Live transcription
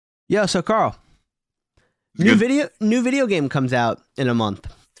Yeah, so Carl, new video game comes out in a month.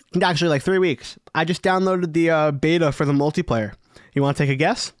 Actually, like 3 weeks. I just downloaded the beta for the multiplayer. You want to take a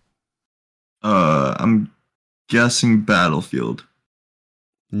guess? I'm guessing Battlefield.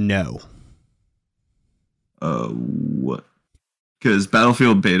 No. What? Because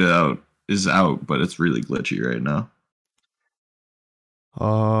Battlefield beta is out, but it's really glitchy right now. Oh,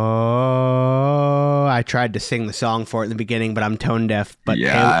 I tried to sing the song for it in the beginning, but I'm tone deaf. But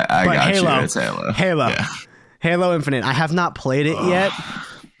yeah, I got Halo, you. It's Halo. Yeah. Halo Infinite. I have not played it yet,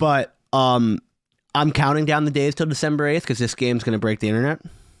 but I'm counting down the days till December 8th because this game's going to break the internet.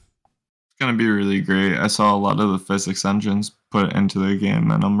 It's going to be really great. I saw a lot of the physics engines put into the game,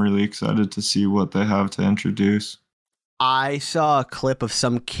 and I'm really excited to see what they have to introduce. I saw a clip of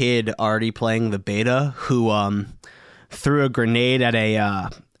some kid already playing the beta who threw a grenade at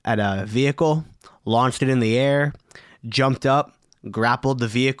a vehicle, launched it in the air, jumped up, grappled the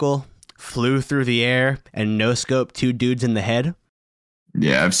vehicle, flew through the air, and no-scoped 2 dudes in the head.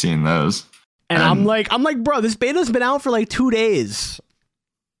 Yeah, I've seen those. And I'm like, bro, this beta's been out for like 2 days.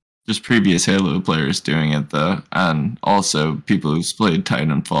 Just previous Halo players doing it, though, and also people who've played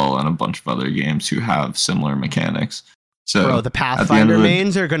Titanfall and a bunch of other games who have similar mechanics. So, bro, the Pathfinder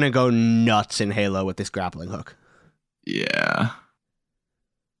mains are going to go nuts in Halo with this grappling hook. Yeah.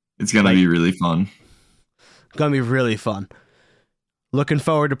 It's going to be really fun. Going to be really fun. Looking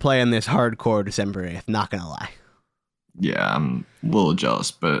forward to playing this hardcore December 8th, not going to lie. Yeah, I'm a little jealous,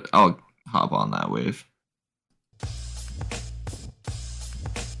 but I'll hop on that wave.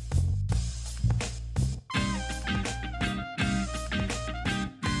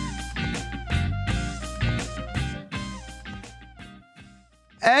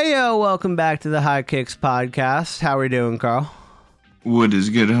 Hey, yo, welcome back to the High Kicks podcast. How are we doing, Carl? What is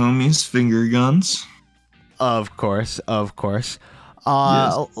good, homies? Finger guns? Of course. Yes.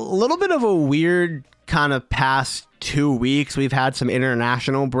 A little bit of a weird kind of past 2 weeks. We've had some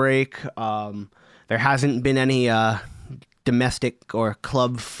international break. There hasn't been any domestic or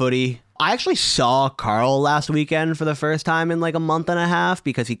club footy. I actually saw Carl last weekend for the first time in like a month and a half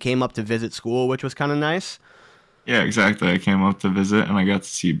because he came up to visit school, which was kind of nice. Yeah, exactly. I came up to visit and I got to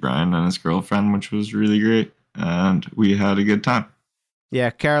see Brian and his girlfriend, which was really great. And we had a good time.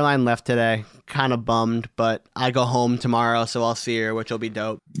 Yeah, Caroline left today. Kind of bummed, but I go home tomorrow, so I'll see her, which will be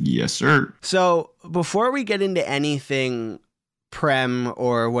dope. Yes, sir. So before we get into anything Prem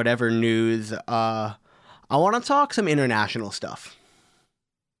or whatever news, I want to talk some international stuff.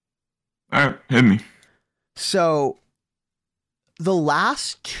 All right, hit me. So the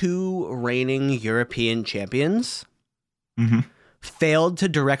last 2 reigning European champions failed to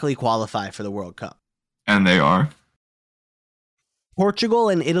directly qualify for the World Cup. And they are? Portugal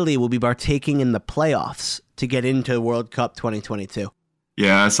and Italy will be partaking in the playoffs to get into World Cup 2022.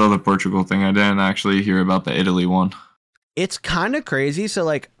 Yeah, I saw the Portugal thing. I didn't actually hear about the Italy one. It's kind of crazy. So,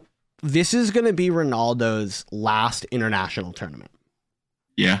 like, this is going to be Ronaldo's last international tournament.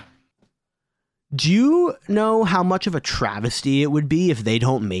 Yeah. Do you know how much of a travesty it would be if they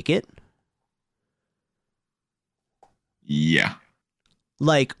don't make it? Yeah.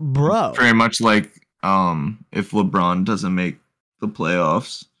 Like, bro. Very much like if LeBron doesn't make the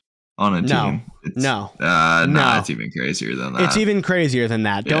playoffs on a team. No, it's even crazier than that. It's even crazier than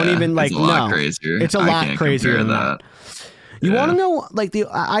that. Don't even like, it's a lot crazier. It's a lot crazier than that. You want to know, like,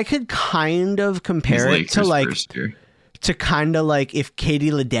 I could kind of compare it to like, to kind of like if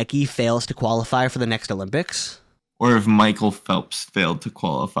Katie Ledecky fails to qualify for the next Olympics. Or if Michael Phelps failed to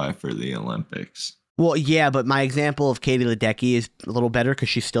qualify for the Olympics. Well, yeah, but my example of Katie Ledecky is a little better because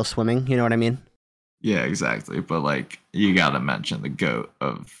she's still swimming. You know what I mean? Yeah, exactly. But, like, you got to mention the GOAT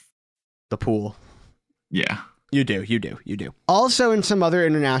of the pool. Yeah. You do. Also, in some other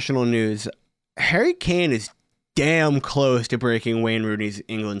international news, Harry Kane is damn close to breaking Wayne Rooney's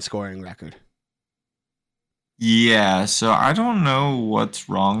England scoring record. Yeah, so I don't know what's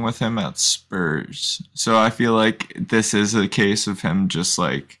wrong with him at Spurs. So I feel like this is a case of him just,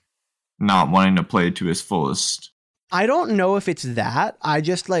 like, not wanting to play to his fullest. I don't know if it's that. I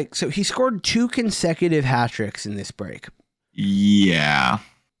just like, so he scored 2 consecutive hat tricks in this break. Yeah.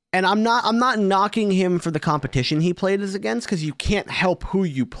 And I'm not knocking him for the competition he played as against because you can't help who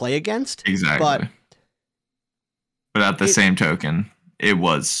you play against. Exactly. But at the same token, it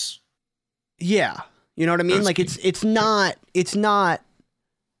was. Yeah. You know what I mean? Like it's not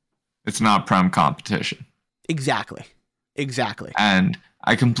prem competition. Exactly. And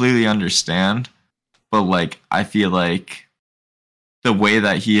I completely understand, but like I feel like the way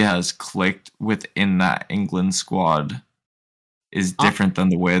that he has clicked within that England squad is different than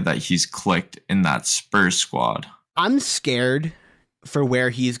the way that he's clicked in that Spurs squad. I'm scared for where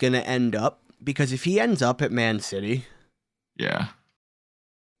he's going to end up, because if he ends up at Man City... Yeah.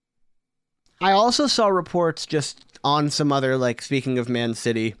 I also saw reports just on some other, like, speaking of Man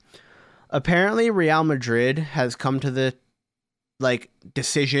City, apparently Real Madrid has come to the, like,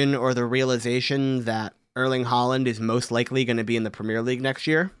 decision or the realization that Erling Haaland is most likely going to be in the Premier League next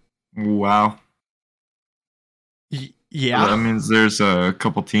year. Wow. Yeah. That means there's a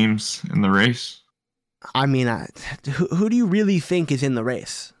couple teams in the race. I mean, who do you really think is in the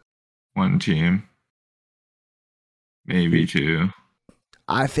race? One team. Maybe two.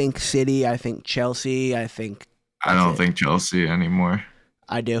 I think City. I think Chelsea. I don't think Chelsea anymore.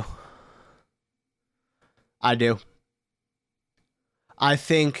 I do. I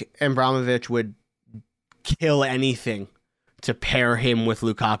think Abramovich would kill anything to pair him with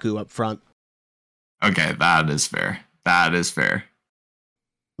Lukaku up front. Okay, that is fair.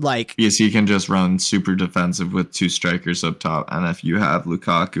 Like, because he can just run super defensive with two strikers up top, and if you have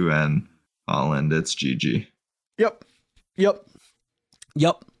Lukaku and Haaland, it's GG. Yep.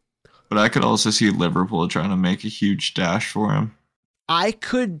 But I could also see Liverpool trying to make a huge dash for him. I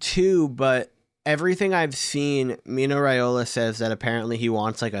could too, but everything I've seen, Mino Raiola says that apparently he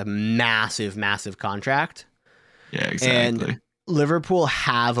wants like a massive, massive contract. Yeah, exactly. And Liverpool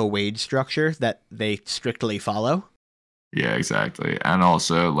have a wage structure that they strictly follow. Yeah, exactly. And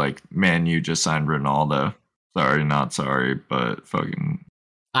also, like, Man U just signed Ronaldo. Sorry, not sorry, but fucking...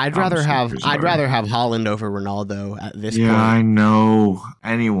 I'd rather have Haaland over Ronaldo at this point. Yeah, I know.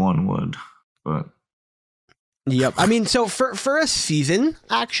 Anyone would, but... Yep. I mean, so for a season,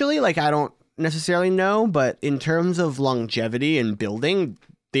 actually, like, I don't necessarily know, but in terms of longevity and building,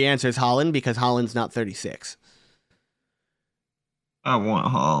 the answer is Haaland, because Haaland's not 36. I want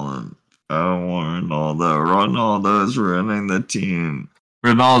Haaland. I don't want Ronaldo. Ronaldo is ruining the team.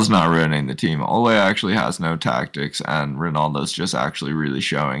 Ronaldo's not ruining the team. Ole actually has no tactics, and Ronaldo's just actually really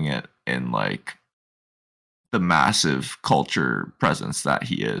showing it in, like, the massive culture presence that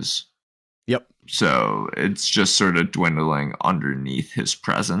he is. Yep. So it's just sort of dwindling underneath his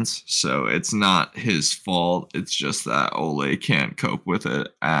presence. So it's not his fault. It's just that Ole can't cope with it.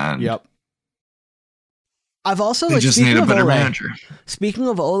 And yep. I've also they just need a better manager. Speaking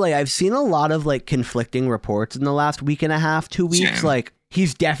of Ole, I've seen a lot of like conflicting reports in the last week and a half, 2 weeks. Same. Like,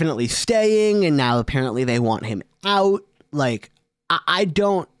 he's definitely staying, and now apparently they want him out. Like, I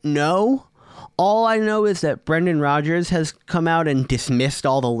don't know. All I know is that Brendan Rodgers has come out and dismissed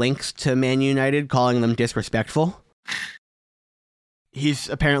all the links to Man United, calling them disrespectful. He's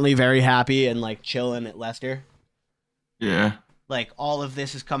apparently very happy and like chilling at Leicester. Yeah. Like, all of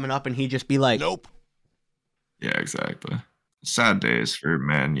this is coming up, and he'd just be like, nope. Yeah, exactly. Sad days for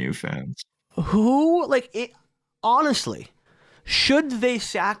Man U fans. Who, like, it, honestly, should they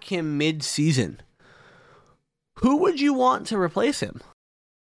sack him mid-season, who would you want to replace him?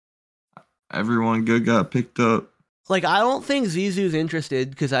 Everyone good got picked up. Like, I don't think Zizou's interested,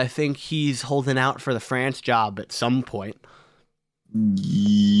 because I think he's holding out for the France job at some point. Maybe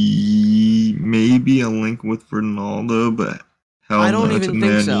a link with Ronaldo, but hell no to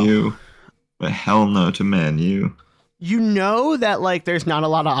Man U. But hell no to Man U. You know that, like, there's not a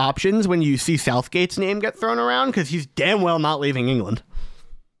lot of options when you see Southgate's name get thrown around, because he's damn well not leaving England.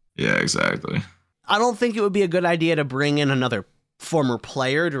 Yeah, exactly. I don't think it would be a good idea to bring in another former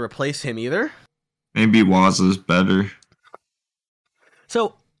player to replace him either. Maybe Waza's better.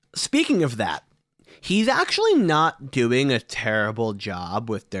 So, speaking of that, he's actually not doing a terrible job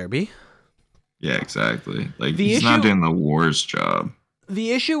with Derby. Yeah, exactly. Like, he's not doing the Wars job.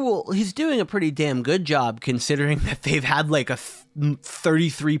 The issue, well, he's doing a pretty damn good job considering that they've had like a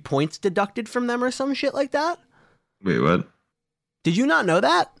 33 points deducted from them or some shit like that. Wait, what? Did you not know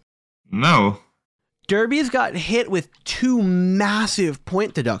that? No. Derby's got hit with 2 massive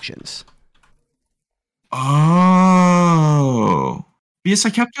point deductions. Oh. Because I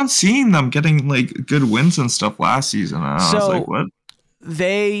kept on seeing them getting like good wins and stuff last season. And I was like, what?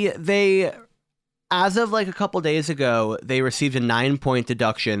 They as of like a couple days ago, they received a 9-point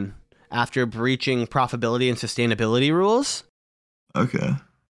deduction after breaching profitability and sustainability rules. Okay.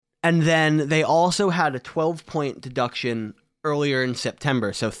 And then they also had a 12-point deduction earlier in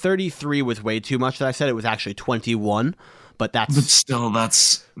September. So 33 was way too much that I said. It was actually 21, but still,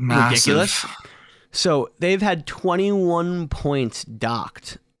 that's massive. Ridiculous. So they've had 21 points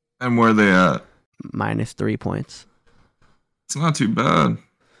docked. And where are they at? -3 points. It's not too bad.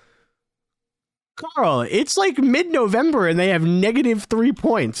 Carl, it's like mid-November and they have -3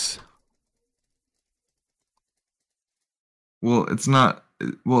 points. Well, it's not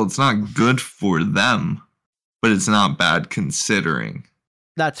good for them, but it's not bad considering.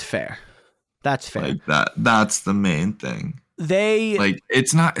 That's fair. Like that's the main thing. Like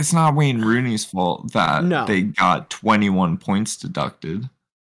it's not Wayne Rooney's fault that they got 21 points deducted.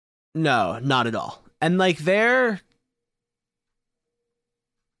 No, not at all. And like so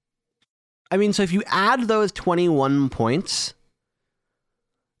if you add those 21 points,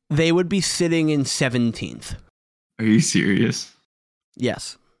 they would be sitting in 17th. Are you serious?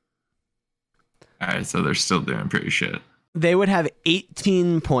 Yes. All right, so they're still doing pretty shit. They would have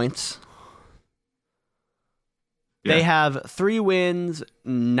 18 points. Yeah. They have 3 wins,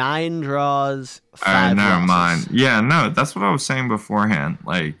 9 draws, 5 never losses. Mind. Yeah, no, that's what I was saying beforehand.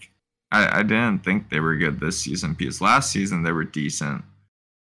 Like, I didn't think they were good this season because last season they were decent.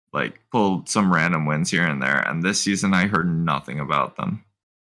 Like, pulled some random wins here and there. And this season I heard nothing about them.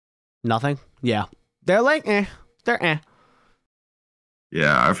 Nothing? Yeah. They're like, They're eh.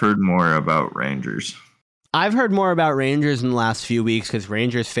 Yeah, I've heard more about Rangers. I've heard more about Rangers in the last few weeks because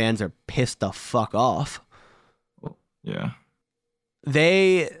Rangers fans are pissed the fuck off. Yeah.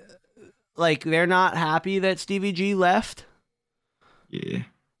 They're not happy that Stevie G left. Yeah.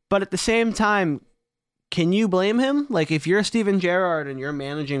 But at the same time, can you blame him? Like, if you're Steven Gerrard and you're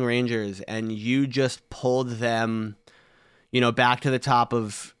managing Rangers and you just pulled them, back to the top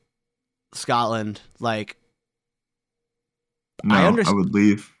of Scotland, like... No, I would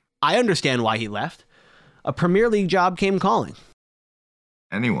leave. I understand why he left. A Premier League job came calling.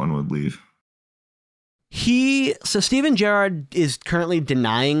 Anyone would leave. So Steven Gerrard is currently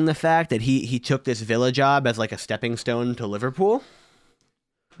denying the fact that he took this Villa job as like a stepping stone to Liverpool.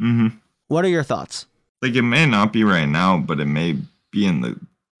 Mm-hmm. What are your thoughts? Like, it may not be right now, but it may be in the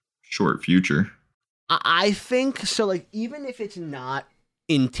short future. I think so. Like, even if it's not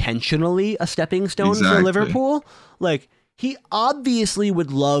intentionally a stepping stone for Liverpool, like, he obviously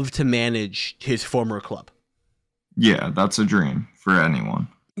would love to manage his former club. Yeah, that's a dream for anyone.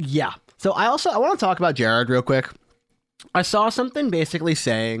 Yeah. So I want to talk about Gerrard real quick. I saw something basically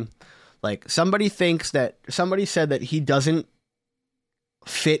saying, like, somebody said that he doesn't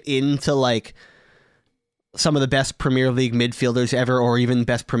fit into, like, some of the best Premier League midfielders ever, or even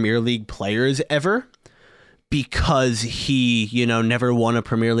best Premier League players ever, because he, never won a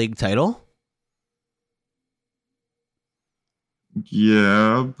Premier League title.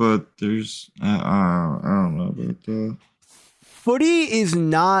 Yeah, but there's... I don't know about that. Footy is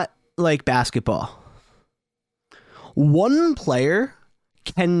not like basketball. One player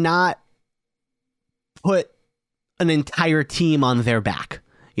cannot put an entire team on their back.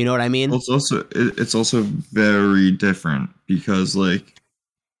 You know what I mean? It's also very different because, like,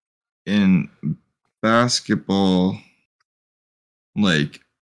 in basketball, like,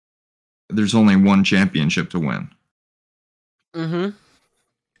 there's only one championship to win. Mm-hmm.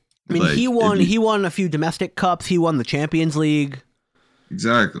 I mean, like, he won a few domestic cups. He won the Champions League.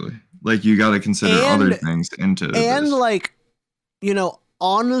 Exactly. Like, you got to consider other things into this. And, like,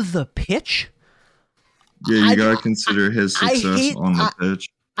 on the pitch. Yeah, you got to consider his success on the pitch.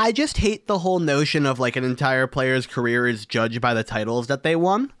 I just hate the whole notion of, like, an entire player's career is judged by the titles that they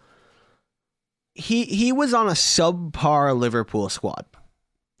won. He was on a subpar Liverpool squad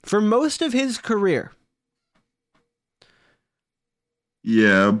for most of his career.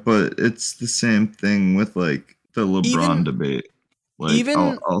 Yeah, but it's the same thing with, like, the LeBron debate. Like,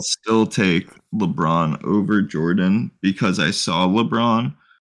 I'll still take LeBron over Jordan because I saw LeBron,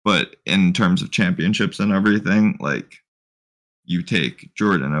 but in terms of championships and everything, like, you take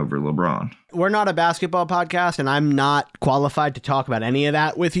Jordan over LeBron. We're not a basketball podcast, and I'm not qualified to talk about any of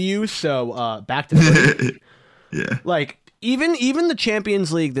that with you, so back to the Yeah. Like, even the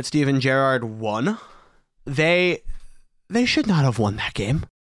Champions League that Steven Gerrard won, they should not have won that game.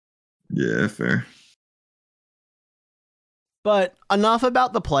 Yeah, fair. But enough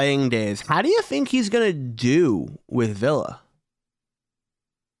about the playing days. How do you think he's going to do with Villa?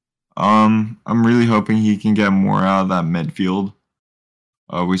 I'm really hoping he can get more out of that midfield.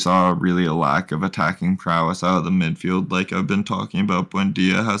 We saw really a lack of attacking prowess out of the midfield, like I've been talking about.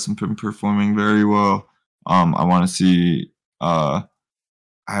 Buendia hasn't been performing very well. I want to see... I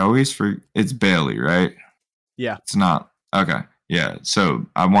always forget... It's Bailey, right? Yeah. It's not... Okay. Yeah, so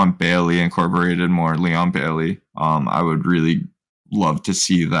I want Bailey incorporated more, Leon Bailey. I would really love to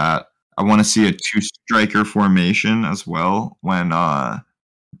see that. I want to see a 2-striker formation as well when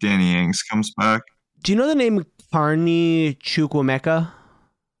Danny Ings comes back. Do you know the name Carney Chukwuemeka?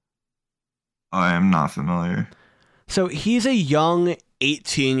 I am not familiar. So he's a young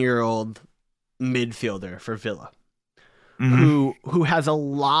 18-year-old midfielder for Villa, who has a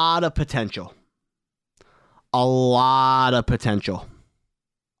lot of potential. A lot of potential.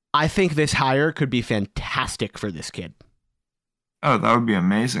 I think this hire could be fantastic for this kid. Oh, that would be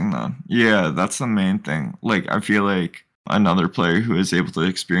amazing then. Yeah, that's the main thing. Like, I feel like another player who was able to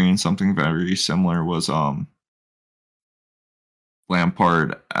experience something very similar was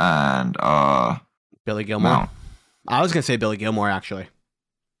Lampard and Billy Gilmore. Mount. I was gonna say Billy Gilmore actually.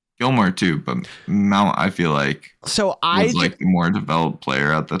 Gilmore too, but Mount I feel like was like the more developed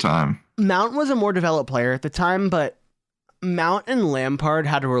player at the time. Mount was a more developed player at the time, but Mount and Lampard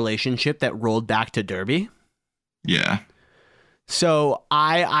had a relationship that rolled back to Derby. Yeah. So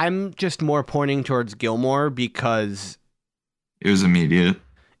I'm just more pointing towards Gilmore because it was immediate.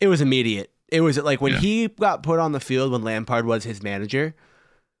 It was immediate. It was like when he got put on the field when Lampard was his manager,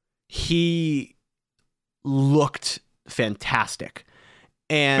 he looked fantastic.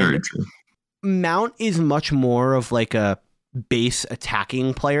 And very true. Mount is much more of like a base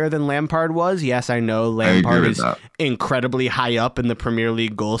attacking player than Lampard was. Yes, I know Lampard is incredibly high up in the Premier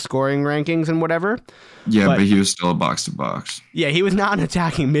League goal scoring rankings and whatever. Yeah, but he was still a box-to-box. Yeah, he was not an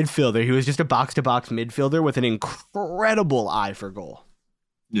attacking midfielder. He was just a box-to-box midfielder with an incredible eye for goal.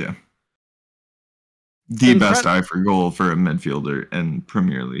 Yeah. The best eye for goal for a midfielder in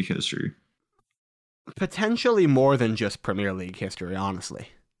Premier League history. Potentially more than just Premier League history, honestly.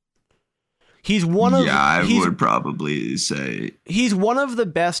 He's one of I would probably say he's one of the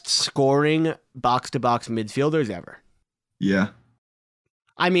best scoring box-to-box midfielders ever. Yeah.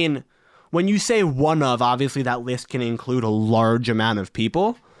 I mean, when you say one of, obviously that list can include a large amount of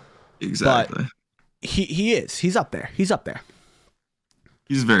people. Exactly. But he is. He's up there. He's up there.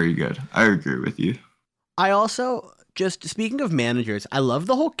 He's very good. I agree with you. I also, just speaking of managers, I love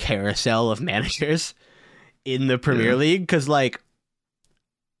the whole carousel of managers in the Premier League because, like,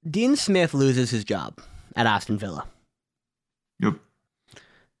 Dean Smith loses his job at Aston Villa. Yep.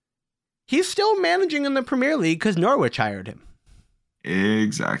 He's still managing in the Premier League because Norwich hired him.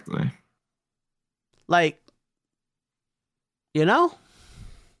 Exactly. Like, you know?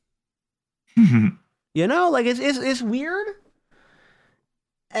 Like, it's weird.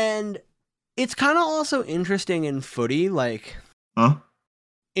 And it's kind of also interesting in footy, like... Huh?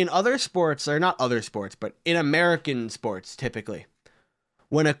 In other sports, or not other sports, but in American sports, typically,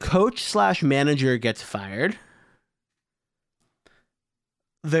 when a coach / manager gets fired,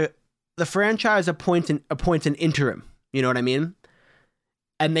 the franchise appoints an interim. You know what I mean?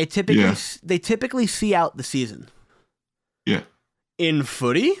 And they typically see out the season. Yeah. In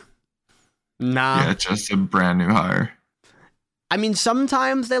footy, nah. Yeah, just a brand new hire. I mean,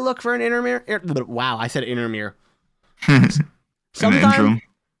 sometimes they look for an interim. Wow, I said interim.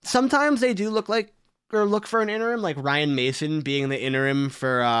 Sometimes they do look for an interim, like Ryan Mason being the interim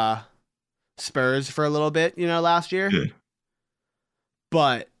for Spurs for a little bit, last year. Yeah.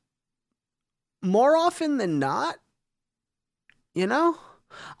 But more often than not,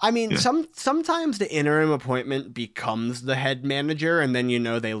 I mean, sometimes the interim appointment becomes the head manager, and then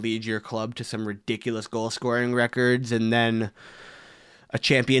they lead your club to some ridiculous goal scoring records, and then a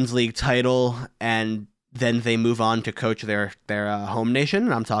Champions League title, and then they move on to coach their home nation.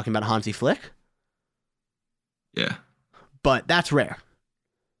 And I'm talking about Hansi Flick. Yeah. But that's rare.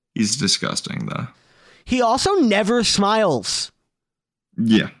 He's disgusting, though. He also never smiles.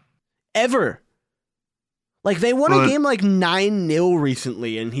 Yeah. Ever. Like, they won a game like 9-0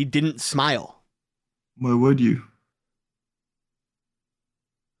 recently, and he didn't smile. Why would you?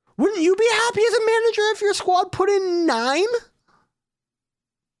 Wouldn't you be happy as a manager if your squad put in 9?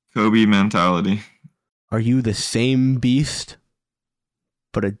 Kobe mentality. Are you the same beast,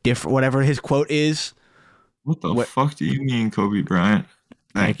 but a different, whatever his quote is? What the fuck do you mean, Kobe Bryant?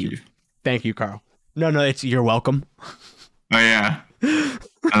 Thank you. Thank you, Carl. No, it's you're welcome. Oh, yeah. And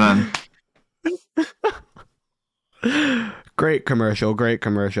then... Great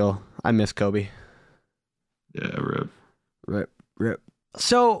commercial. I miss Kobe. Yeah, Rip.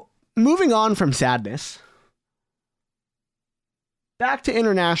 So, moving on from sadness, back to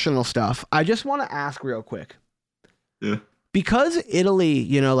international stuff, I just want to ask real quick. Yeah. Because Italy,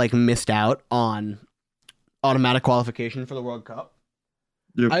 missed out on automatic qualification for the World Cup,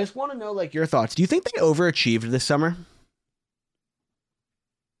 yep. I just want to know, your thoughts. Do you think they overachieved this summer?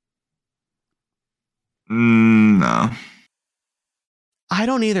 No. I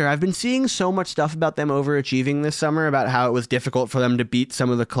don't either. I've been seeing so much stuff about them overachieving this summer, about how it was difficult for them to beat some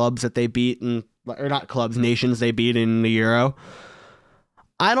of the clubs that they beat, nations they beat in the Euro.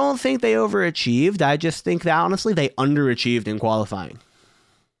 I don't think they overachieved. I just think that, honestly, they underachieved in qualifying.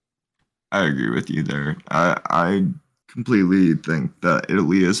 I agree with you there. I completely think that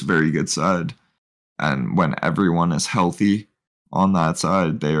Italy is a very good side. And when everyone is healthy on that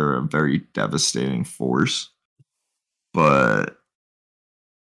side, they are a very devastating force. But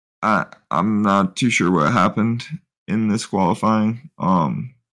I'm not too sure what happened in this qualifying.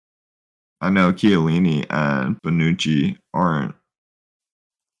 I know Chiellini and Bonucci aren't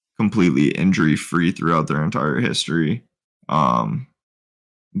completely injury free throughout their entire history.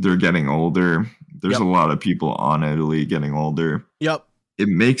 They're getting older. There's a lot of people on Italy getting older. Yep. It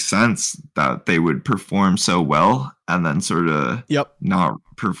makes sense that they would perform so well and then sort of not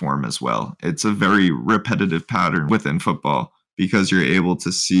perform as well. It's a very repetitive pattern within football because you're able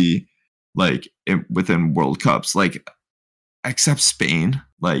to see like within World Cups, like except Spain,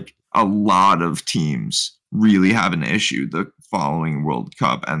 like a lot of teams really have an issue the following World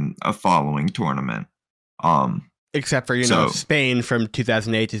Cup and a following tournament. Except for, Spain from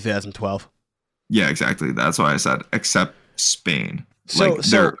 2008 to 2012. Yeah, exactly. That's why I said except Spain. So,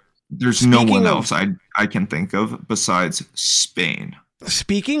 like there's no one else I can think of besides Spain.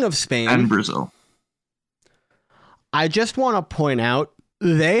 Speaking of Spain and Brazil, I just want to point out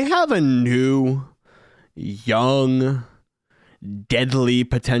they have a new young deadly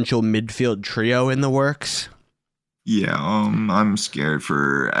potential midfield trio in the works. Yeah, I'm scared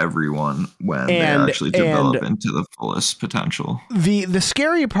for everyone when they actually develop into the fullest potential. The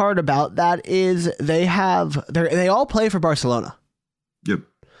scary part about that is they all play for Barcelona. Yep.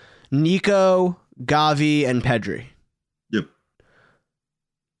 Nico, Gavi, and Pedri. Yep.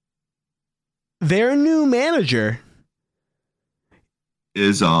 Their new manager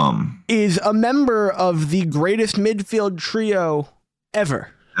is a member of the greatest midfield trio ever.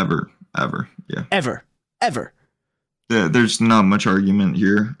 Ever. Yeah. Ever. There's not much argument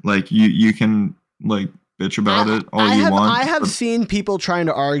here. Like you can like bitch about it all you want. I have seen people trying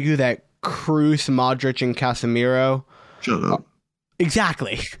to argue that Kroos, Modric, and Casemiro. Shut up.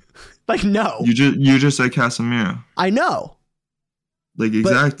 Exactly. Like no. You just said Casemiro. I know. Like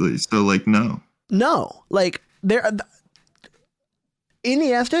exactly. So like no. No. Like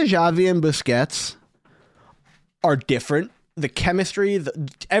Iniesta, Xavi, and Busquets are different. The chemistry,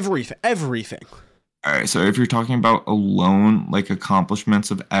 everything. All right, so if you're talking about alone, like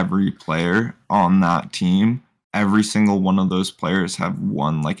accomplishments of every player on that team, every single one of those players have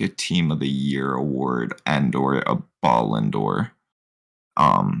won like a Team of the Year award and or a Ballon d'Or.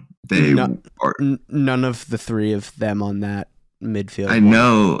 None of the three of them on that midfield. I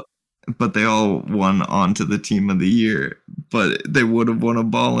know, but they all won onto the Team of the Year. But they would have won a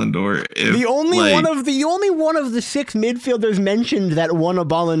Ballon d'Or if the only one of the six midfielders mentioned that won a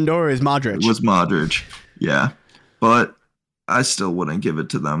Ballon d'Or is Modric. Was Modric, yeah. But I still wouldn't give it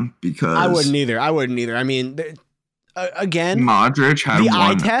to them because I wouldn't either. I mean, again, Modric had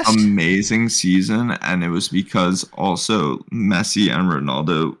one amazing season, and it was because also Messi and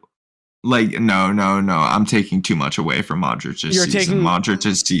Ronaldo. Like, no. I'm taking too much away from Modric's season.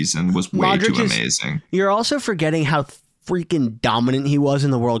 Modric's season was way too amazing. You're also forgetting how freaking dominant he was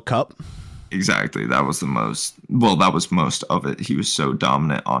in the World Cup. Exactly. That was most of it. He was so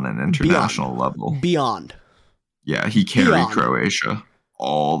dominant on an international level. Beyond. Yeah, he carried Croatia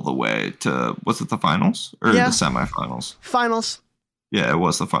all the way to, was it the finals? Or the semifinals? Finals. Yeah, it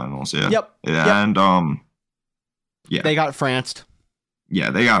was the finals, yeah. Yep. And, yeah. They got Franced.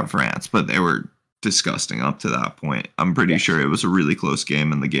 Yeah, they got France, but they were disgusting up to that point. I'm pretty sure it was a really close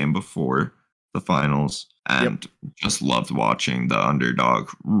game in the game before the finals, and just loved watching the underdog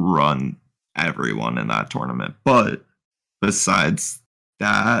run everyone in that tournament. But besides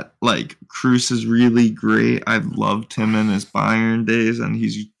that, like, Kroos is really great. I've loved him in his Bayern days, and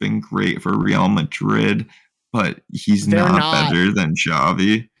he's been great for Real Madrid, but he's not better than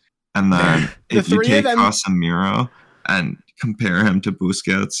Xavi. And then if you take Casemiro and compare him to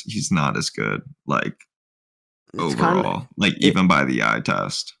Busquets, he's not as good, like, overall, even by the eye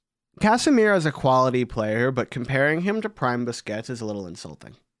test. Casemiro is a quality player, but comparing him to Prime Busquets is a little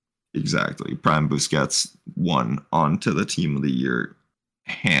insulting. Exactly. Prime Busquets won onto the Team of the Year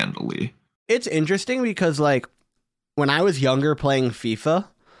handily. It's interesting because, like, when I was younger playing FIFA,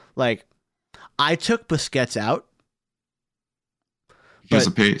 like, I took Busquets out. Because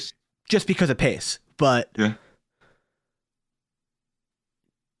of pace. Just because of pace. But yeah.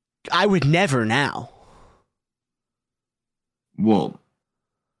 I would never now. Well,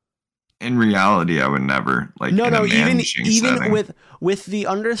 in reality, I would never. Like, even setting. with the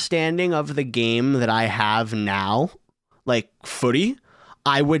understanding of the game that I have now, like footy,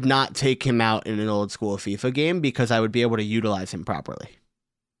 I would not take him out in an old school FIFA game because I would be able to utilize him properly.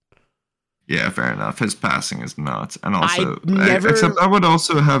 Yeah, fair enough. His passing is nuts, and also, except I would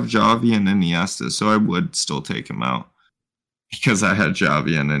also have Xavi and Iniesta, so I would still take him out. Because I had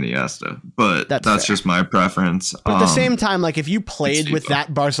Xavi and Iniesta, but that's just my preference. But at the same time, like, if you played with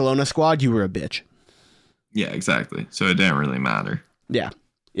that Barcelona squad, you were a bitch. Yeah, exactly. So it didn't really matter. Yeah.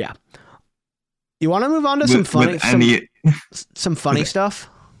 You want to move on to some funny stuff?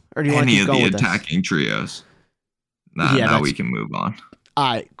 Or do you want to Any keep of going the with this? attacking trios. Yeah, Now we can move on.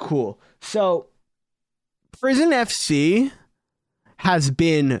 All right, cool. So, Prison FC has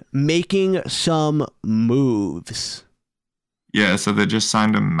been making some moves. Yeah, so they just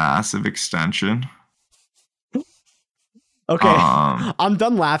signed a massive extension. Okay, I'm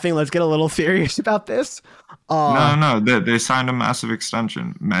done laughing. Let's get a little serious about this. No, they signed a massive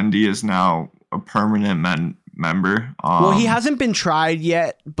extension. Mendy is now a permanent member. Well, he hasn't been tried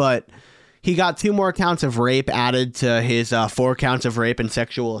yet, but he got 2 more counts of rape added to his 4 counts of rape and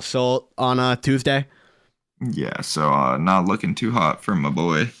sexual assault on Tuesday. Yeah, so not looking too hot for my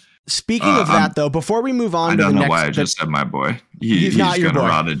boy. Speaking of that, though, before we move on I to the next... don't know why I just said my boy. He's not your gonna boy.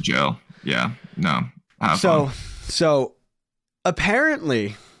 rot in jail. Yeah, no. Have fun. So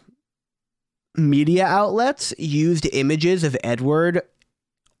apparently, media outlets used images of Edward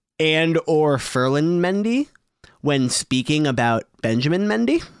and or Ferland Mendy when speaking about Benjamin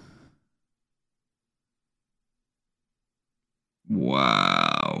Mendy.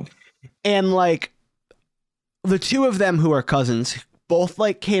 Wow. And like the 2 of them who are cousins both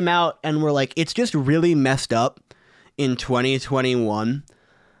like came out and were like, it's just really messed up in 2021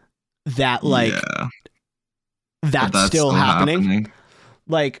 that like that's still happening.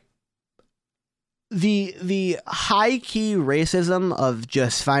 Like the high key racism of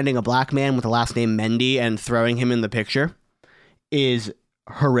just finding a black man with the last name Mendy and throwing him in the picture is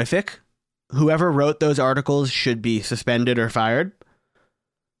horrific. Whoever wrote those articles should be suspended or fired.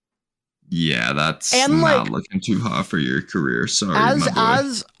 Yeah, that's and not like, looking too hot for your career. Sorry, my boy.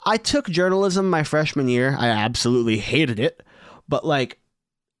 As I took journalism my freshman year, I absolutely hated it. But like,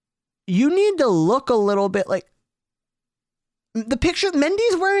 you need to look a little bit like the picture.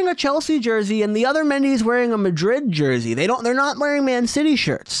 Mendy's wearing a Chelsea jersey, and the other Mendy's wearing a Madrid jersey. They're not wearing Man City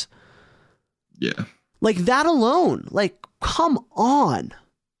shirts. Yeah, like that alone. Like, come on.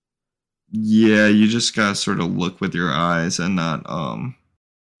 Yeah, you just gotta sort of look with your eyes and not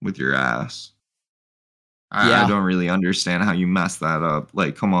with your ass. I don't really understand how you mess that up.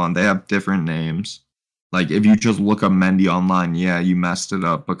 Like, come on, they have different names. Like, if you just look up Mendy online, yeah, you messed it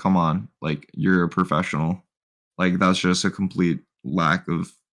up. But come on, like, you're a professional. Like, that's just a complete lack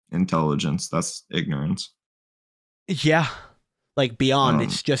of intelligence. That's ignorance. Yeah, like beyond.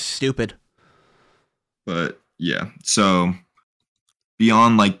 It's just stupid. But yeah, so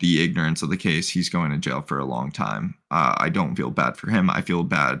beyond like the ignorance of the case, he's going to jail for a long time. I don't feel bad for him. I feel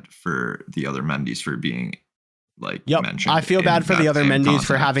bad for the other Mendys for being like mentioned. I feel bad for the other Mendys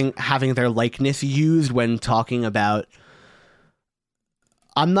for having their likeness used when talking about.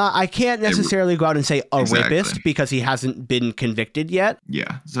 I can't necessarily go out and say a rapist because he hasn't been convicted yet.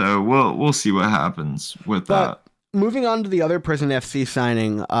 Yeah, so we'll see what happens with that. Moving on to the other Prison FC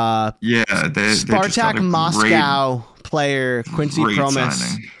signing. Spartak Moscow player Quincy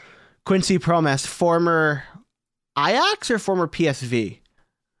Promes. Quincy Promes, former Ajax or former PSV?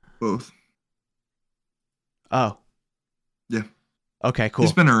 Both. Oh. Yeah. Okay, cool.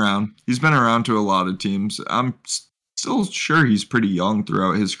 He's been around. He's been around to a lot of teams. I'm still sure he's pretty young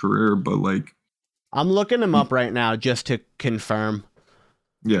throughout his career, but like... I'm looking him up right now just to confirm.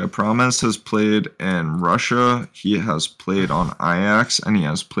 Yeah, Promes has played in Russia. He has played on Ajax, and he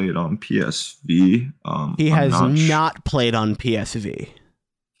has played on PSV. He has not played on PSV.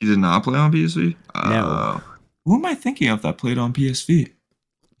 He did not play on PSV? No. Who am I thinking of that played on PSV?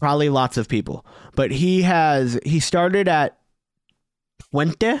 Probably lots of people. But he started at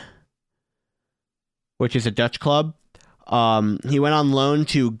Twente, which is a Dutch club. He went on loan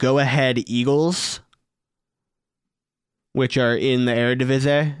to Go Ahead Eagles, which are in the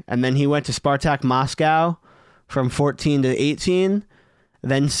Eredivisie, and then he went to Spartak Moscow from 14 to 18,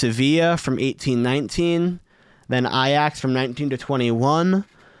 then Sevilla from 18-19, then Ajax from 19 to 21,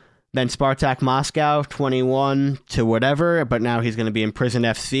 then Spartak Moscow 21 to whatever, but now he's going to be in Prison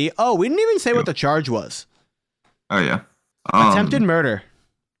FC. Oh, we didn't even say what the charge was. Oh, yeah. Attempted murder.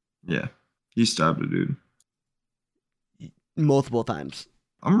 Yeah. He stabbed a dude. Multiple times.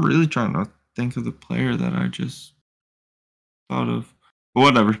 I'm really trying to think of the player that I just thought of. But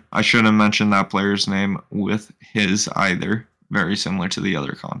whatever. I shouldn't mention that player's name with his either. Very similar to the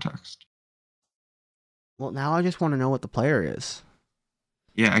other context. Well, now I just want to know what the player is.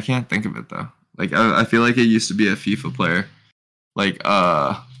 Yeah, I can't think of it though. Like I feel like it used to be a FIFA player. Like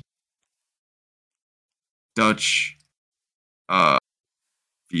Dutch FIFA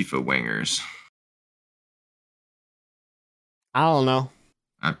wingers. I don't know.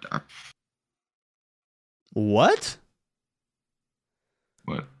 What?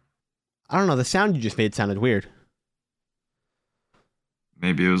 What? I don't know. The sound you just made sounded weird.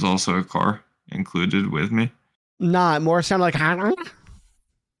 Maybe it was also a car included with me. Nah, it more sounded like...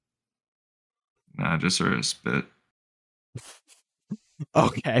 Nah, I just sort of spit.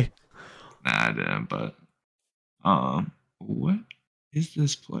 Okay. Nah, I didn't, but what is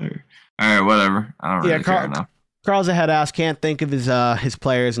this player? All right, whatever. I don't really care now. Carl's a head ass, can't think of his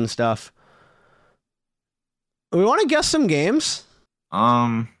players and stuff. We want to guess some games?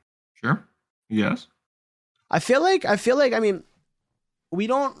 Sure. Yes. I feel like I mean, we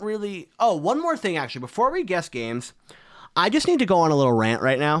don't really. Oh, one more thing actually before we guess games, I just need to go on a little rant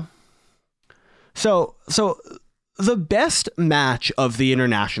right now. So the best match of the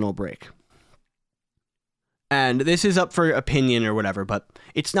international break. And this is up for opinion or whatever, but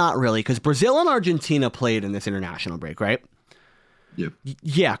it's not really because Brazil and Argentina played in this international break, right? Yep.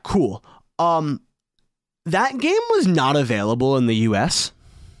 Yeah, cool. That game was not available in the US.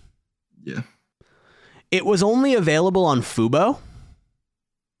 Yeah. It was only available on Fubo.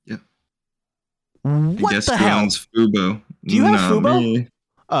 Yeah. What the hell? Fubo. Do you have Fubo? Me.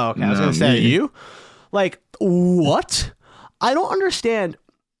 Oh, okay. I was going to say you. Like, what? I don't understand.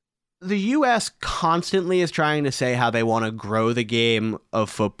 The U.S. constantly is trying to say how they want to grow the game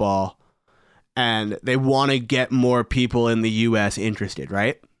of football and they want to get more people in the U.S. interested,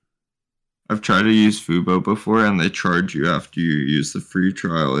 right? I've tried to use Fubo before and they charge you after you use the free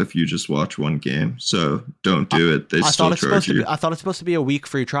trial if you just watch one game. So don't do it. They still charge you. I thought it's supposed to be a week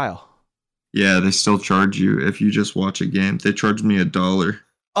free trial. Yeah, they still charge you if you just watch a game. They charge me $1.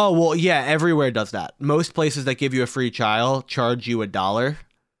 Oh, well, yeah, everywhere does that. Most places that give you a free trial charge you $1.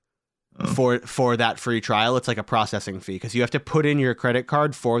 For that free trial. It's like a processing fee because you have to put in your credit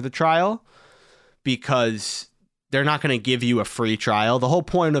card for the trial because they're not going to give you a free trial. The whole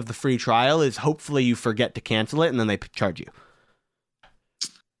point of the free trial is hopefully you forget to cancel it and then they charge you.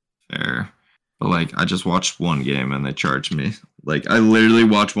 Fair. But like I just watched one game and they charged me. Like I literally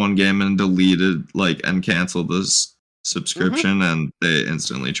watched one game and deleted and canceled this subscription and they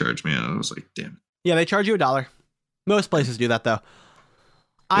instantly charged me and I was like, damn. Yeah, they charge you $1. Most places do that though.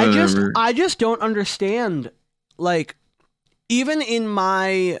 I just don't understand. Like, even in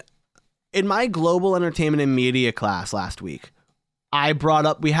my global entertainment and media class last week, I brought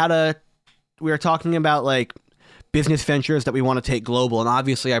up we were talking about like business ventures that we want to take global, and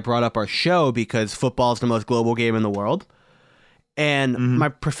obviously I brought up our show because football is the most global game in the world. And my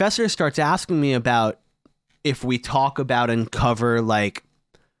professor starts asking me about if we talk about and cover like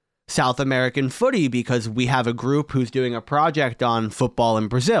South American footy because we have a group who's doing a project on football in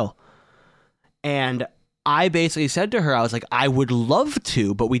Brazil. And I basically said to her, I was like, I would love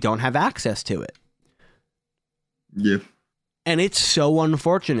to, but we don't have access to it. Yeah. And it's so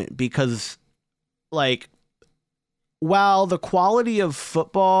unfortunate because, like, while the quality of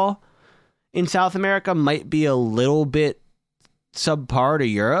football in South America might be a little bit subpar to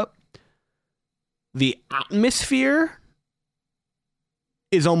Europe, the atmosphere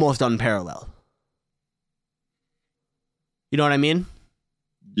is almost unparalleled. You know what I mean?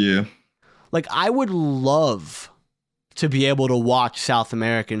 Yeah. Like, I would love to be able to watch South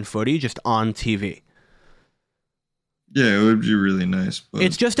American footy just on TV. Yeah, it would be really nice. But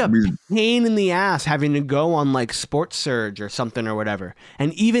it's just a pain in the ass having to go on like Sports Surge or something or whatever.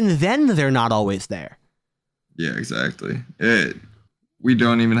 And even then, they're not always there. Yeah, exactly. We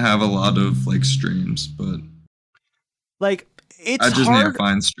don't even have a lot of like streams, but like it's I just hard. need to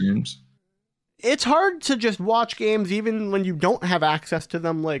find streams. It's hard to just watch games even when you don't have access to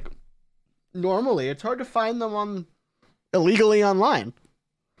them like normally. It's hard to find them illegally online.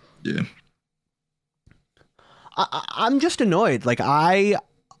 Yeah. I'm just annoyed. Like I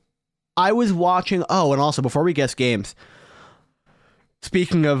was watching. Oh, and also before we guess games,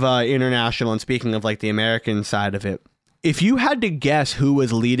 speaking of international and speaking of like the American side of it, if you had to guess who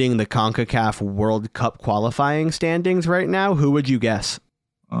was leading the CONCACAF World Cup qualifying standings right now, who would you guess?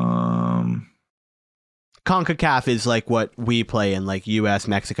 CONCACAF is like what we play in, like U.S.,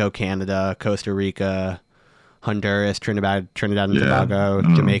 Mexico, Canada, Costa Rica, Honduras, Trinidad and Tobago,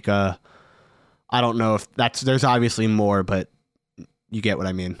 Jamaica. I don't know if there's obviously more, but you get what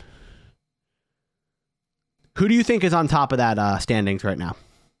I mean. Who do you think is on top of that standings right now?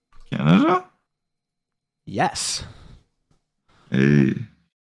 Canada? Yes. Hey.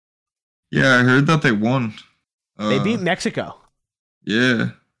 Yeah, I heard that they won. They beat Mexico. Yeah.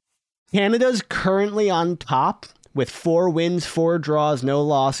 Canada's currently on top with 4 wins, 4 draws, no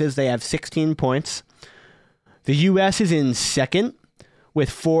losses. They have 16 points. The U.S. is in second with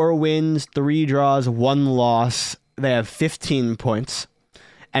 4 wins, 3 draws, 1 loss. They have 15 points.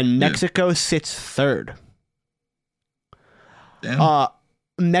 And Mexico sits third. Damn.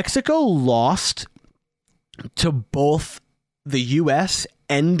 Mexico lost to both the U.S.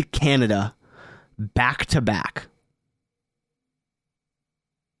 and Canada back to back.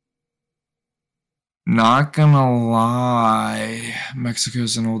 Not gonna lie,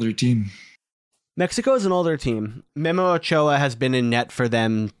 Mexico's an older team. Mexico is an older team. Memo Ochoa has been in net for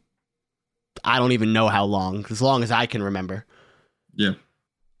them, I don't even know how long as I can remember. Yeah.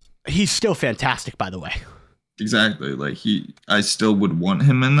 He's still fantastic, by the way. Exactly. Like I still would want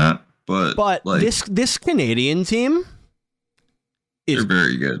him in that, but like, this Canadian team is they're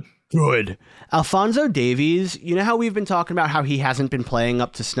very good. Good. Alphonso Davies, you know how we've been talking about how he hasn't been playing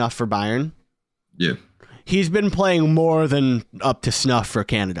up to snuff for Bayern? Yeah. He's been playing more than up to snuff for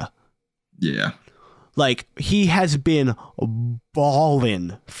Canada. Yeah. Like, he has been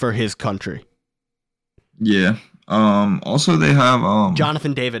balling for his country. Yeah. Also they have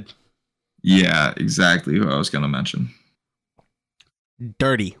Jonathan David. Yeah, exactly who I was gonna mention.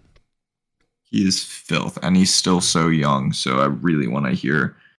 Dirty. He is filth, and he's still so young, so I really want to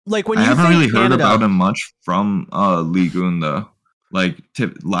hear. Like, when I you haven't think really Canada, heard about him much from Ligue 1 though. Like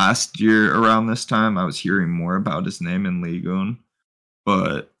last year around this time, I was hearing more about his name in Ligue 1,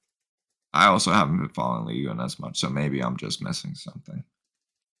 but I also haven't been following Ligue 1 as much, so maybe I'm just missing something.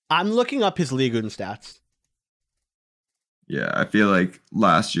 I'm looking up his Ligue 1 stats. Yeah, I feel like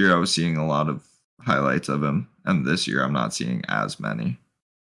last year I was seeing a lot of highlights of him, and this year I'm not seeing as many.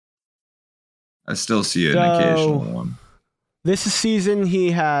 I still see an occasional one. This season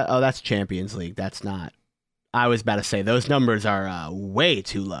he had... Oh, that's Champions League. That's not... I was about to say, those numbers are way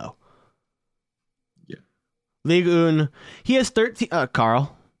too low. Yeah. Ligue 1. He has 13...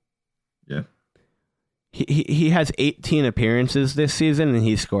 Carl. Yeah. He has 18 appearances this season, and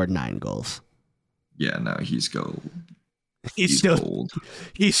he scored 9 goals. Yeah, no, he's gold. He's still gold.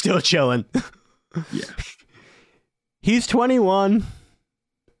 He's still chilling. Yeah. He's 21.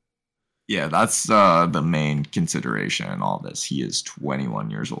 Yeah, that's the main consideration in all this. He is 21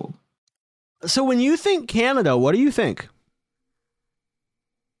 years old. So when you think Canada, what do you think?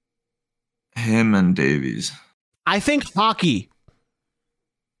 Him and Davies. I think hockey.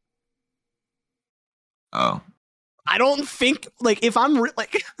 Oh. I don't think, like, if I'm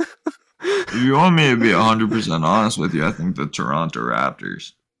like... If you want me to be 100% honest with you, I think the Toronto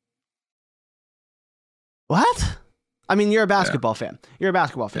Raptors. What? I mean, you're a basketball fan. You're a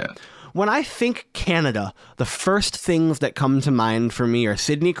basketball fan. Yeah. When I think Canada, the first things that come to mind for me are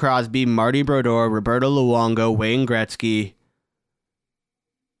Sidney Crosby, Marty Brodeur, Roberto Luongo, Wayne Gretzky,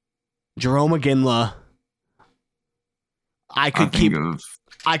 Jerome McGinley. I could keep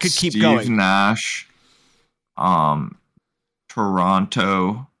Steve going. Nash,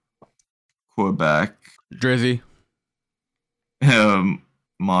 Toronto, Quebec, Drizzy.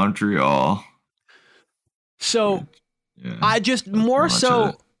 Montreal. So yeah, I just more so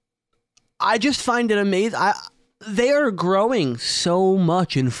it. I just find it amazing. They are growing so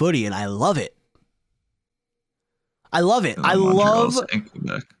much in footy, and I love it. I love it. I love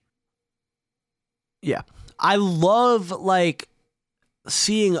Quebec. Yeah. I love like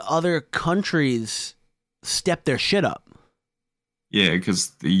seeing other countries step their shit up. Yeah,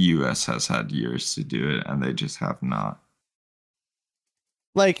 because the US has had years to do it, and they just have not.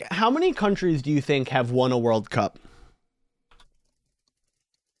 Like, how many countries do you think have won a World Cup?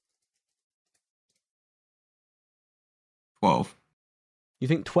 $12. You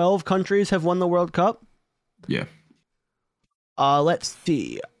think 12 countries have won the World Cup? Yeah. Let's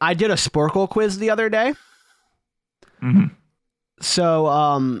see. I did a Sporkle quiz the other day. Mm-hmm.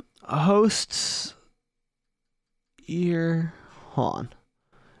 So, hosts year on.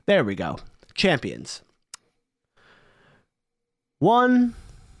 There we go. Champions. 1,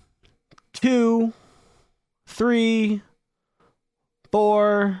 2, 3,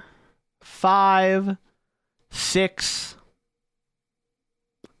 4, 5, 6,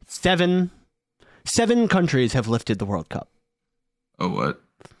 7. 7 countries have lifted the World Cup. Oh, what?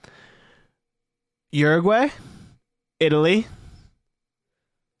 Uruguay, Italy.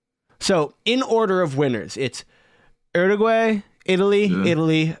 So, in order of winners, it's Uruguay, Italy,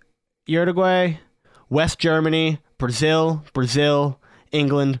 Italy, Uruguay, West Germany, Brazil,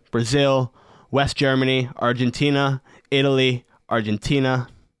 England, Brazil, West Germany, Argentina, Italy, Argentina,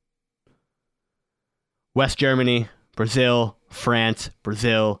 West Germany, Brazil, France,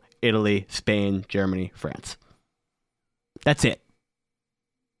 Brazil, Italy, Spain, Germany, France. That's it.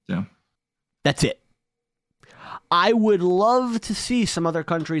 Yeah. That's it. I would love to see some other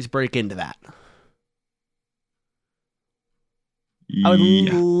countries break into that. I would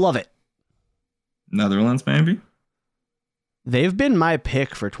love it. Netherlands, maybe? They've been my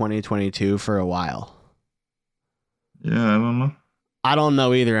pick for 2022 for a while. Yeah, I don't know. I don't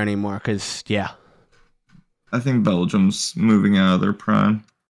know either anymore because, yeah. I think Belgium's moving out of their prime.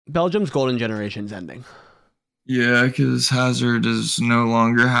 Belgium's golden generation's ending. Yeah, because Hazard is no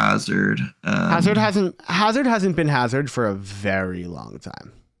longer Hazard. Hazard hasn't been Hazard for a very long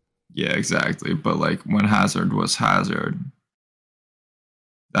time. Yeah, exactly. But like when Hazard was Hazard,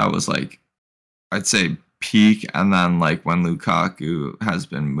 that was like I'd say peak, and then like when Lukaku has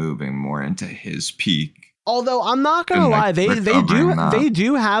been moving more into his peak. Although I'm not gonna lie, they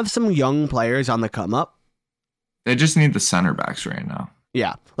do have some young players on the come up. They just need the center backs right now.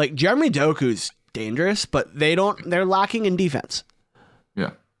 Yeah, like Jeremy Doku's dangerous, but they're lacking in defense.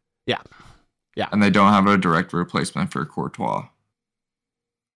 Yeah. Yeah. And they don't have a direct replacement for Courtois.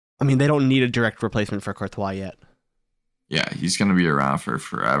 I mean, they don't need a direct replacement for Courtois yet. Yeah, he's going to be around for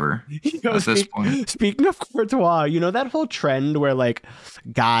forever at this point. Speaking of Courtois, you know that whole trend where like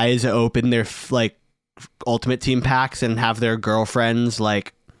guys open their like Ultimate Team packs and have their girlfriends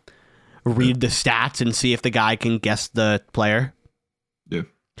like read the stats and see if the guy can guess the player? Yeah.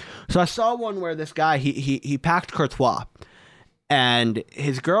 So I saw one where this guy, he packed Courtois, and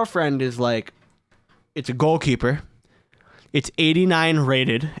his girlfriend is like, it's a goalkeeper. It's 89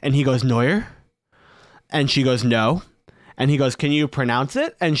 rated. And he goes, Neuer? And she goes, no. And he goes, can you pronounce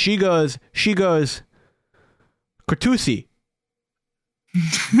it? And she goes, Courtois.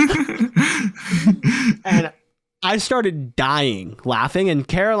 And I started dying laughing. And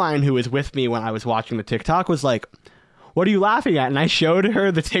Caroline, who was with me when I was watching the TikTok, was like, what are you laughing at? And I showed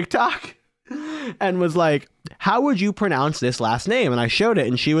her the TikTok and was like, how would you pronounce this last name? And I showed it,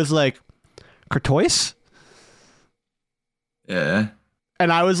 and she was like, Courtois? Yeah.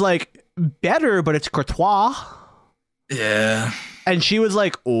 And I was like, better, but it's Courtois. Yeah. And she was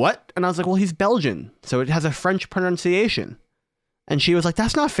like, what? And I was like, well, he's Belgian, so it has a French pronunciation. And she was like,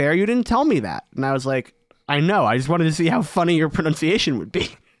 that's not fair. You didn't tell me that. And I was like, I know. I just wanted to see how funny your pronunciation would be.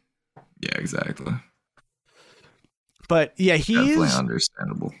 Yeah, exactly. But yeah, he's definitely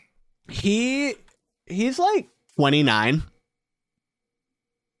understandable. He's like 29.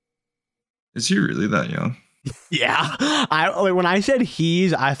 Is he really that young? Yeah. When I said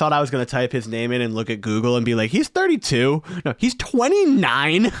I thought I was going to type his name in and look at Google and be like, he's 32. No, he's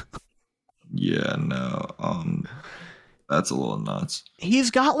 29. Yeah, no. That's a little nuts.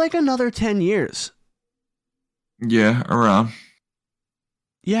 He's got like another 10 years. Yeah, around.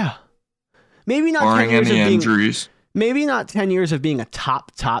 Yeah. Maybe not barring 10 years any of being, injuries. Maybe not 10 years of being a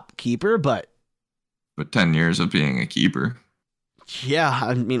top keeper, but 10 years of being a keeper. Yeah,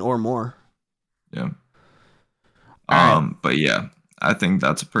 I mean, or more. Yeah. Right. But yeah, I think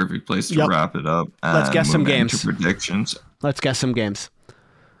that's a perfect place to wrap it up. And let's guess some games. Predictions. Let's guess some games.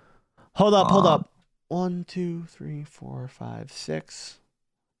 Hold up. 1, 2, 3, 4, 5, 6.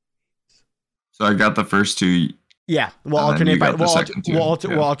 So I got the first two. Yeah, we'll alternate by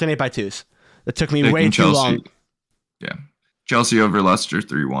twos. That took me way too long. Yeah, Chelsea over Leicester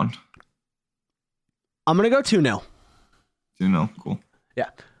 3-1. I'm gonna go 2-0. 2-0, cool. Yeah,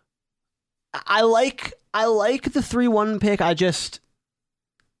 I like the 3-1 pick.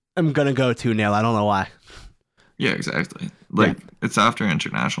 I'm gonna go 2-0. I don't know why. Yeah, exactly. It's after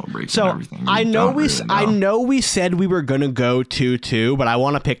international break and everything. I know we said we were gonna go 2-2, but I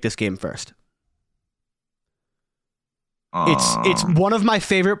want to pick this game first. It's one of my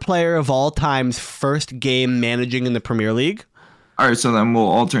favorite player of all time's first game managing in the Premier League. All right, so then we'll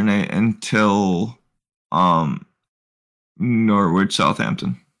alternate until Norwich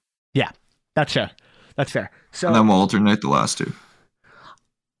Southampton. Yeah, that's fair. So and then we'll alternate the last two.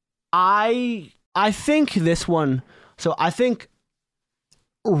 I think this one. So I think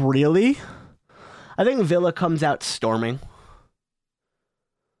Villa comes out storming.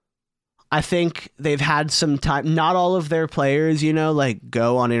 I think they've had some time. Not all of their players,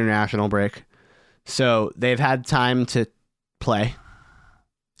 go on international break. So they've had time to play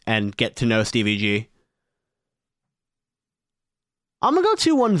and get to know Stevie G. I'm going to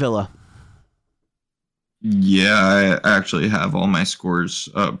go 2-1 Villa. Yeah, I actually have all my scores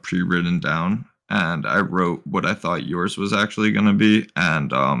pre-written down. And I wrote what I thought yours was actually going to be.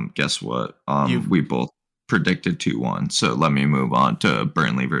 And guess what? We both predicted 2-1. So let me move on to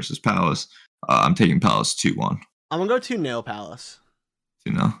Burnley versus Palace. I'm taking Palace 2-1. I'm going to go 2-0 Palace.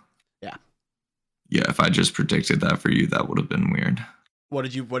 2-0? Yeah. Yeah, if I just predicted that for you, that would have been weird. What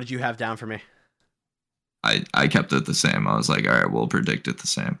did you have down for me? I kept it the same. I was like, all right, we'll predict it the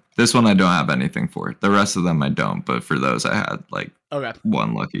same. This one I don't have anything for. The rest of them I don't, but for those I had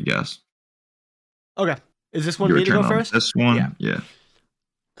one lucky guess. Okay. Is this one me to go first? This one? Yeah.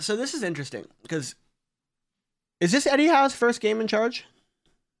 So this is interesting because is this Eddie Howe's first game in charge?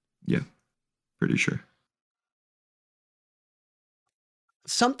 Yeah. Pretty sure.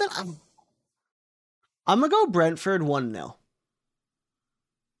 I'm going to go Brentford 1-0.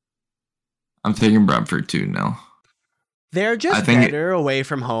 I'm taking Brentford 2-0. They're just better away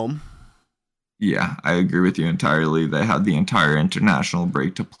from home. Yeah, I agree with you entirely. They had the entire international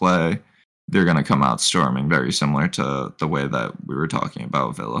break to play. They're going to come out storming, very similar to the way that we were talking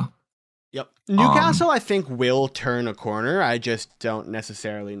about Villa. Yep. Newcastle, I think, will turn a corner. I just don't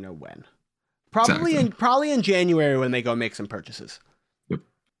necessarily know when. Probably in January when they go make some purchases. Yep.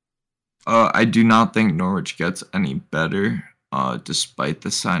 I do not think Norwich gets any better. Despite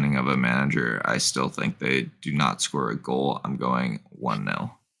the signing of a manager, I still think they do not score a goal. I'm going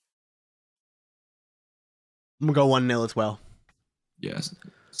 1-0. I'm going to go 1-0 as well. Yes.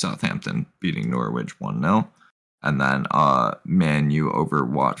 Southampton beating Norwich 1-0. And then Man U over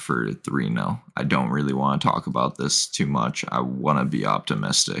Watford 3-0. I don't really want to talk about this too much. I want to be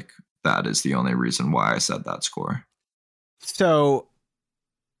optimistic. That is the only reason why I said that score. So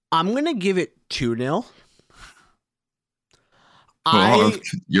I'm going to give it 2-0.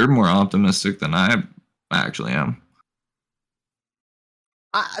 You're more optimistic than I actually am.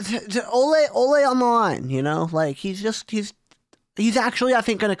 Ole on the line, you know, like he's actually, I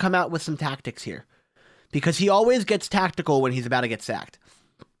think, going to come out with some tactics here, because he always gets tactical when he's about to get sacked.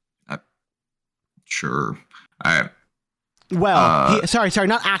 Sure. Sorry,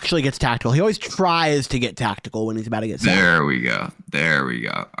 not actually gets tactical. He always tries to get tactical when he's about to get sacked. There we go.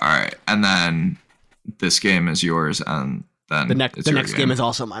 All right, and then this game is yours, and then the next game is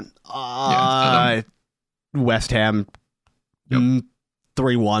also mine. West Ham,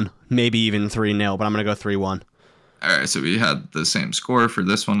 3-1, maybe even 3-0, but I'm gonna go 3-1. All right, so we had the same score for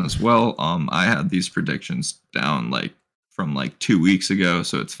this one as well. I had these predictions down from 2 weeks ago,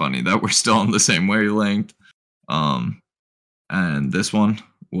 so it's funny that we're still on the same wavelength. And this one,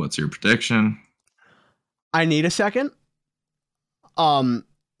 what's your prediction? I need a second.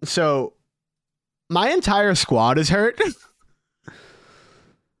 So my entire squad is hurt.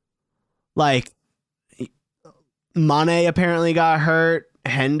 Like, Mane apparently got hurt.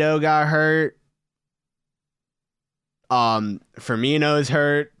 Hendo got hurt. Firmino's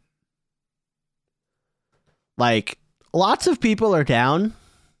hurt. Like, lots of people are down.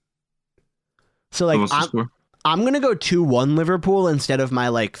 So, like, I'm going to go 2-1 Liverpool instead of my,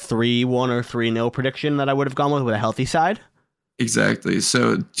 3-1 or 3-0 prediction that I would have gone with a healthy side. Exactly.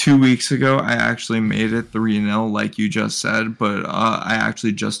 So 2 weeks ago, I actually made it 3-0, like you just said, but I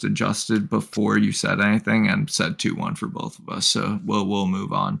actually just adjusted before you said anything and said 2-1 for both of us. So we'll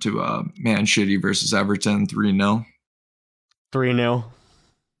move on to Man City versus Everton 3-0. 3-0.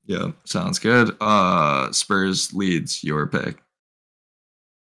 Yeah, sounds good. Spurs Leeds, your pick.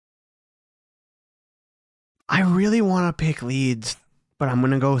 I really want to pick Leeds, but I'm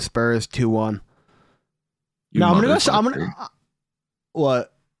going to go Spurs 2-1. I'm going to go.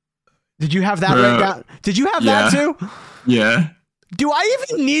 What? Did you have that right down? Did you have that too? Yeah. Do I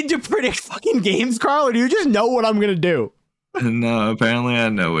even need to predict fucking games, Carl, or do you just know what I'm going to do? No, apparently I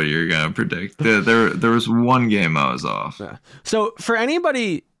know what you're going to predict. There was one game I was off. Yeah. So for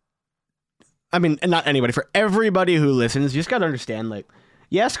anybody, I mean, not anybody, for everybody who listens, you just got to understand,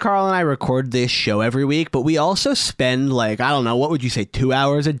 yes, Carl and I record this show every week, but we also spend, I don't know, what would you say, 2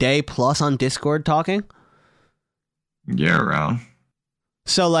 hours a day plus on Discord talking? Yeah, around.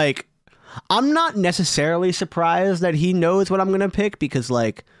 So, I'm not necessarily surprised that he knows what I'm going to pick because,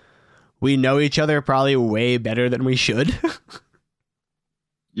 we know each other probably way better than we should.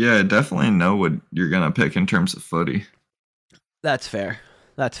 Yeah, I definitely know what you're going to pick in terms of footy. That's fair.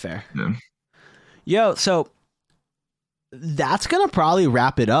 Yeah. Yo, so that's going to probably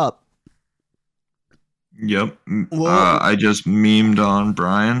wrap it up. Yep. I just memed on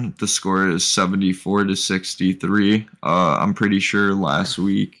Brian. The score is 74-63. I'm pretty sure last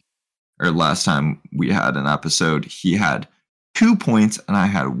time we had an episode, he had 2 points and I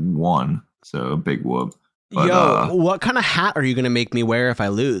had 1. So a big whoop. But, what kind of hat are you going to make me wear if I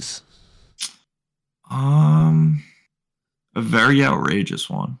lose? A very outrageous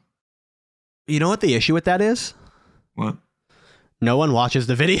one. You know what the issue with that is? What? No one watches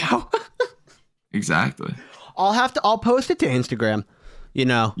the video. Exactly. I'll post it to Instagram, you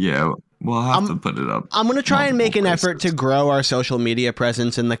know. Yeah, we'll have to put it up. I'm going to try and make an effort to grow our social media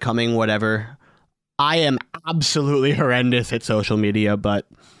presence in the coming whatever. I am absolutely horrendous at social media, but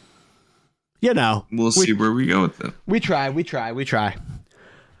you know. We'll see where we go with it. We try.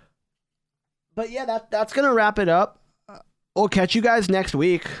 But yeah, that's going to wrap it up. We'll catch you guys next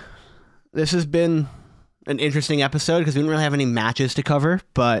week. This has been an interesting episode because we didn't really have any matches to cover,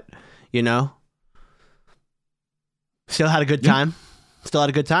 but you know. Still had a good time.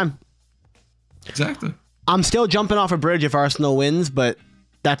 Exactly. I'm still jumping off a bridge if Arsenal wins, but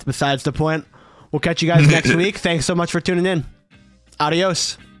that's besides the point. We'll catch you guys next week. Thanks so much for tuning in.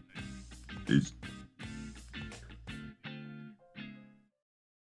 Adios. Peace.